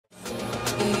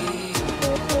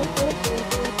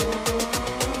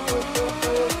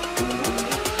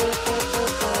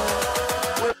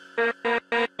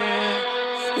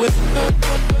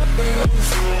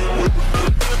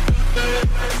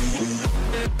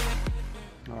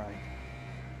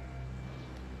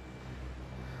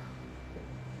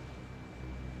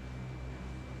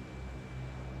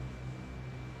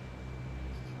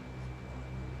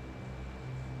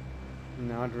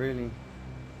Not really.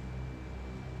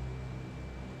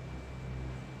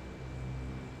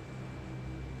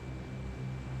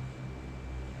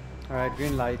 Alright,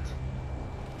 green light.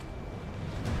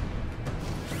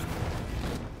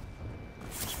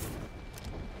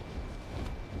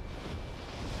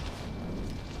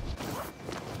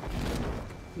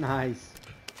 Nice.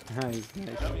 Nice,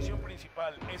 nice. La misión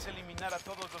principal es eliminar a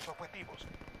todos los objetivos.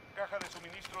 Caja de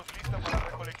suministros lista para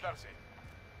recolectarse.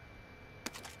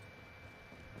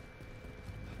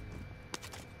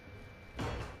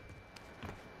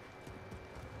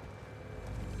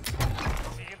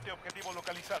 Siguiente objetivo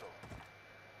localizado.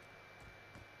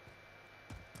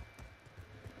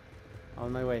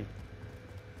 On my way.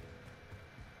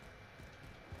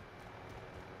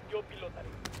 Yo pilotaré.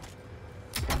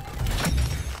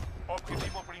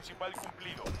 Objetivo principal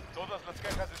cumplido. Todas las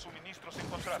cajas de suministros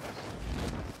encontradas.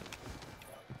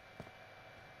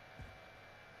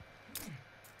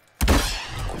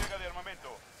 Entrega de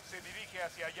armamento. Se dirige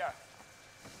hacia allá.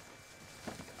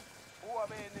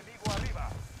 UAV enemigo arriba.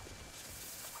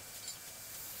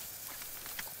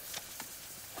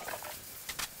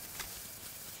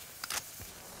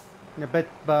 Yeah,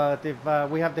 but if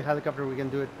we have the helicopter, we can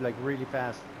do it like really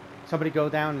fast. Somebody go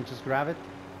down and just grab it.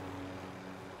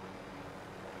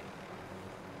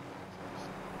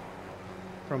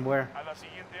 From where? A la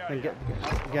siguiente Then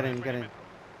área. get in.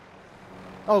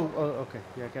 Oh, okay.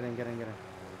 Yeah, get in.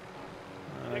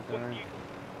 Okay.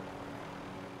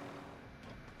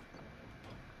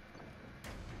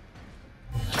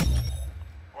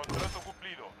 Contrato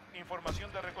cumplido.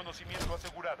 Información de reconocimiento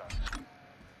asegurada.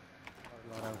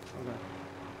 Okay.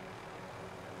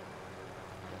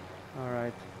 All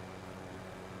right.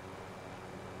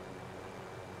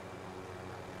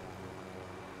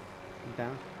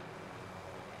 Down.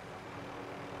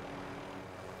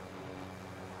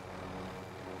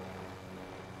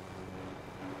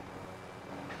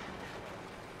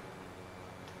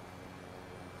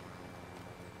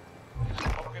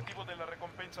 Objetivo de la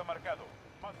recompensa marcado.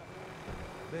 Mata.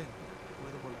 Ven,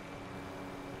 puedo volar.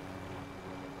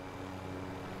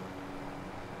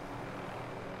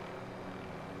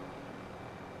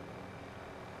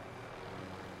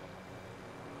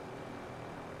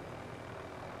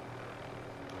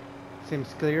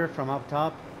 Seems clear from up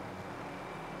top.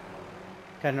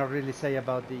 Cannot really say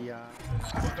about the.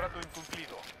 Contrato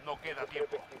incumplido. No queda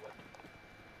tiempo.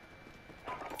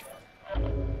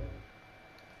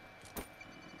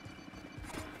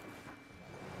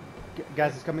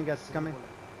 Gas is coming.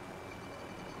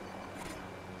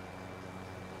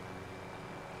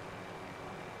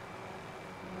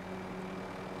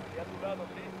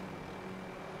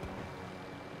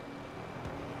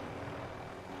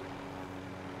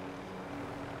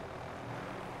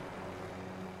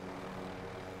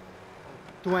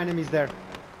 Two enemies there.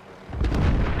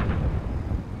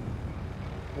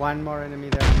 One more enemy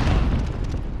there.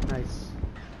 Nice.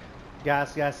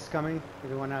 Gas is coming. If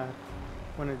you wanna.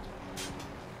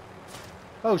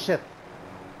 Oh shit!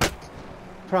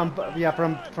 From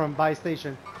buy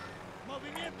station.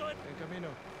 En camino.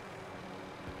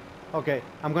 Okay,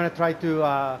 I'm gonna try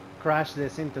to crash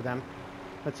this into them.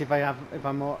 Let's see if I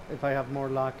have more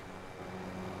luck.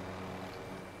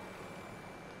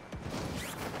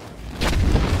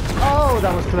 Oh,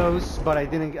 that was close, but I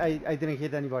didn't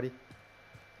hit anybody.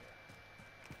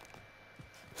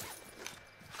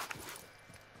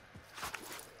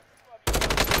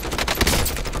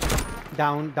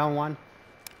 Down one.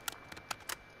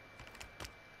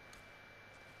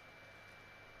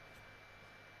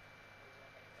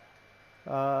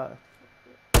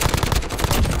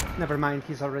 Never mind,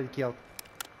 he's already killed.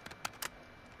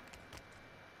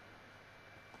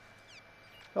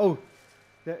 Oh,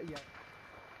 yeah.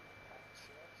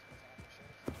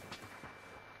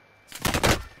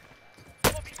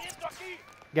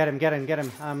 Get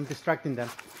him. I'm distracting them.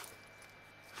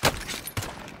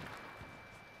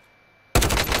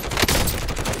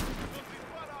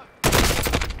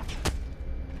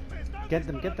 Get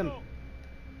them.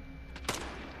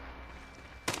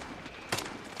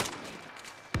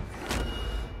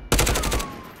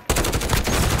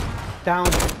 Down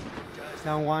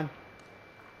one.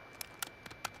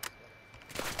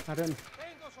 I don't.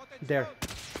 There.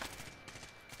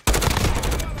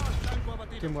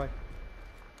 Team white.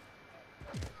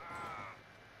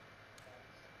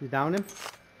 You down him?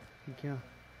 Thank you.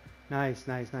 Nice.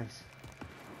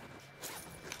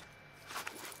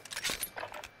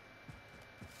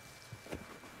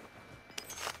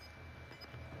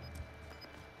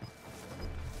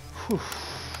 Whew.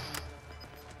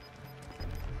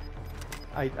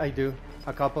 I do.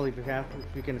 A couple if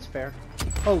you can spare.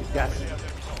 Oh, yes.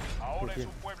 Ahora Thank es you.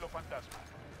 un pueblo fantasma.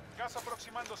 Gas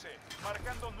aproximándose,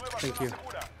 marcando nueva Thank zona you.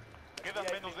 segura. Quedan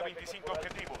menos de 25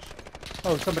 objetivos.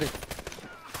 Oh, somebody.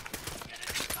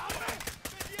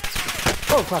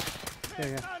 Oh, fuck.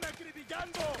 Yeah. ¡Están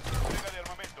acribillando! Entrega de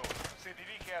armamento. Se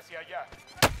dirige hacia allá.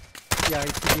 Yeah, I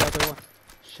see the other one.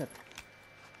 Shit.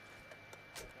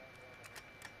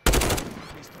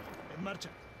 Listo, en marcha.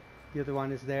 The other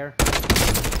one is there.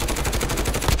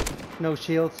 No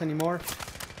shields anymore.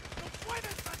 ¡No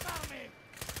puedes matarme!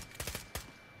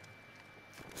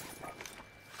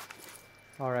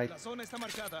 Alright. La zona está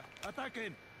marcada.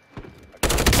 ¡Ataquen!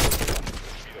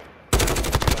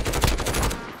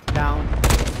 Down.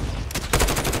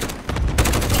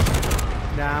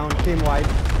 Down. Team wipe.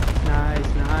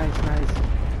 Nice, nice, nice.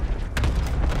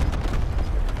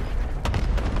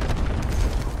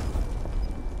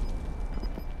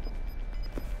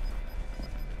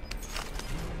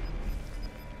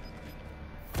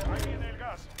 Ahí viene el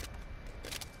gas.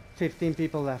 15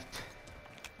 people left.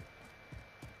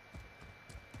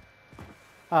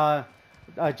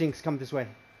 Jinx, come this way.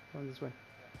 Come this way.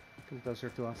 Come closer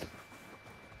to us.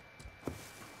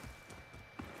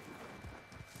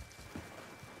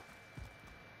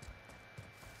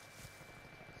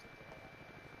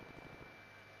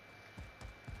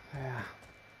 Yeah.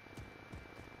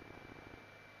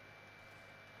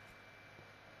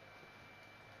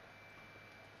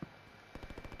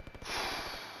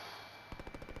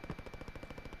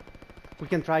 We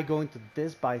can try going to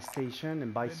this buy station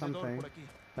and buy Vendedor something, por aquí.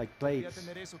 like Podría plates.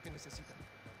 tener eso que necesitan.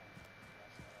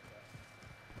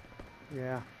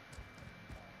 Yeah.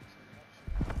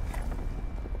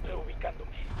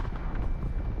 Reubicándome.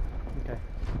 Okay.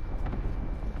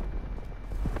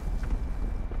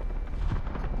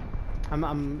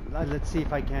 Let's see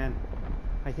if I can.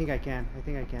 I think I can. I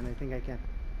think I can. I think I can.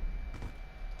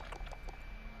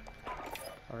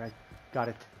 All right. Got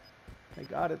it. I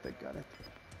got it. I got it.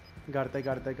 Got it. I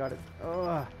got it. I got it.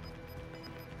 Ugh.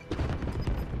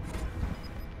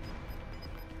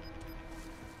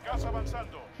 Gas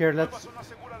avanzando. Here, Nueva let's. zona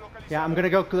segura localizada. Yeah, I'm gonna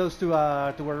go close to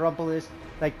where Rumple is.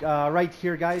 Like right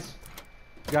here, guys.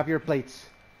 Grab your plates.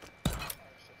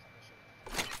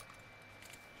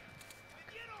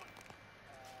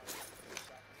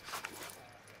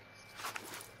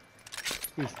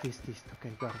 East.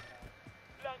 Okay, got it.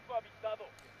 Blanco habitado.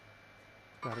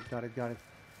 Got it.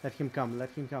 Let him come.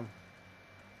 Let him come.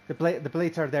 The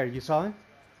plates are there. You saw it?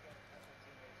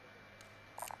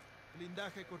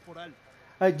 Blindaje corporal.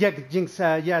 Yeah, Jinx.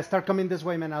 Yeah, start coming this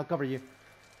way, man. I'll cover you.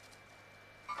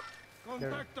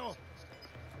 ¡Contacto!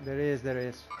 There is.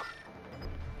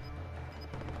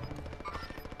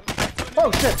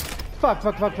 Oh shit! Fuck.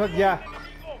 Yeah.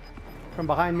 From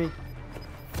behind me.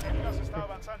 El gas está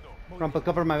avanzando. Rumple,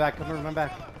 cover my back.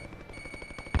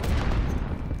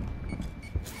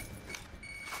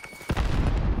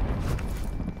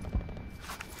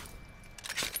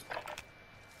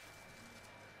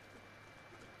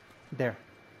 There.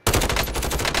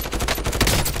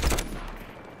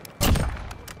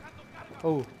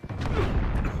 Oh.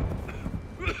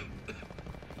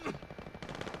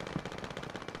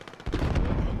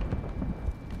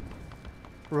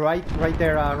 Right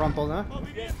there, Rumple, huh?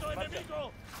 ¡Movimiento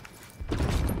enemigo!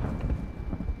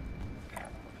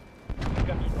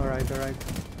 Alright.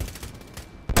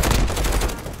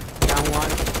 Down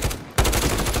one.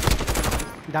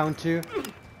 Down two.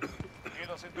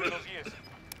 Quedas entre los 10.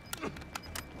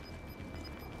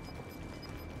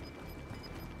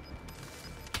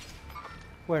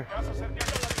 Where? Gas acercando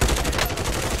a la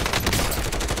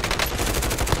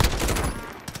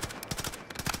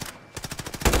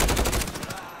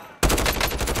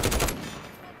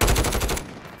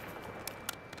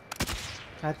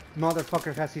That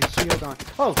motherfucker has his shield on.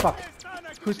 Oh fuck! ¡Están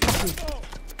Who's fucking?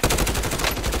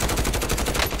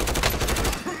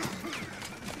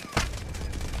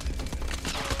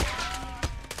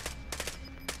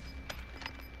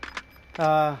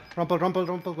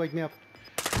 Rumple, wake me up.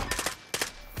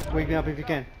 Wake me up if you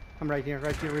can. I'm right here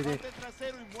with you.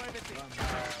 trasero y muévete.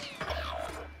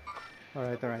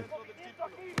 Alright.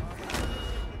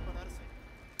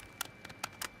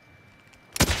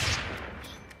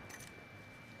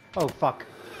 Oh fuck.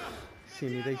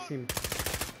 They see me.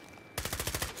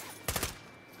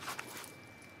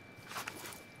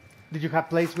 Did you have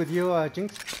plates with you,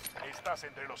 Jinx? Estás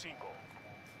entre los 5.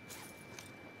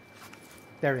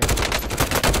 There he is.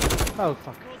 Oh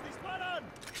fuck. ¡Nos disparan!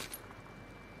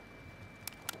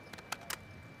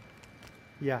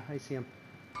 Yeah, I see him.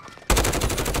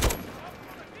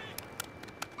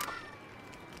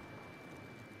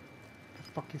 The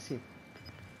fuck is he?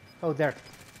 Oh, there.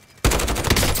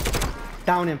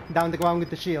 Down him. Down the ground with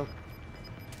the shield.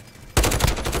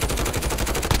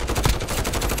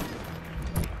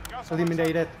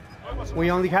 Eliminated.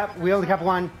 We only have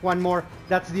one more.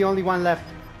 That's the only one left.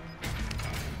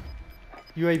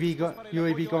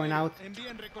 UAV going out.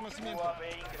 Envíen reconocimiento. UAV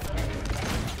ingresando.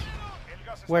 El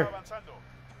gas está Where? avanzando.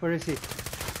 Where is he?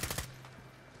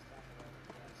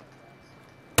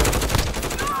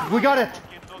 We got it!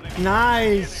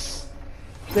 Nice!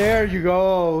 There you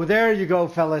go. There you go,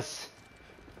 fellas.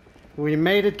 We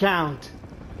made it count.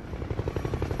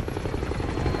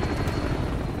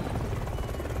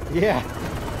 Yeah.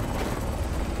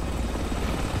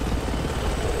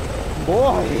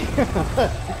 Boy!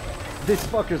 These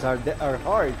fuckers are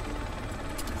hard.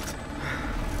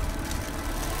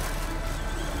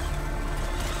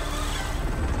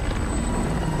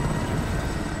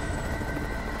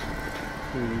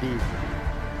 Indeed.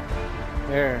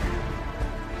 There.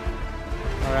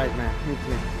 Alright, man. Me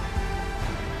too.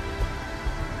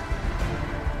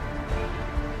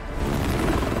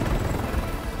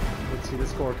 Let's see the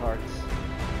scorecards.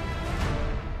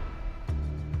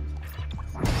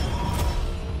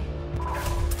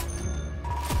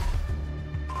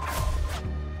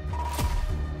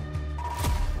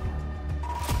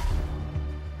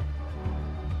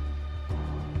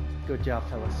 Good job,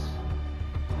 fellas.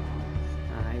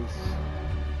 Nice.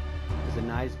 It was a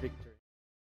nice victory.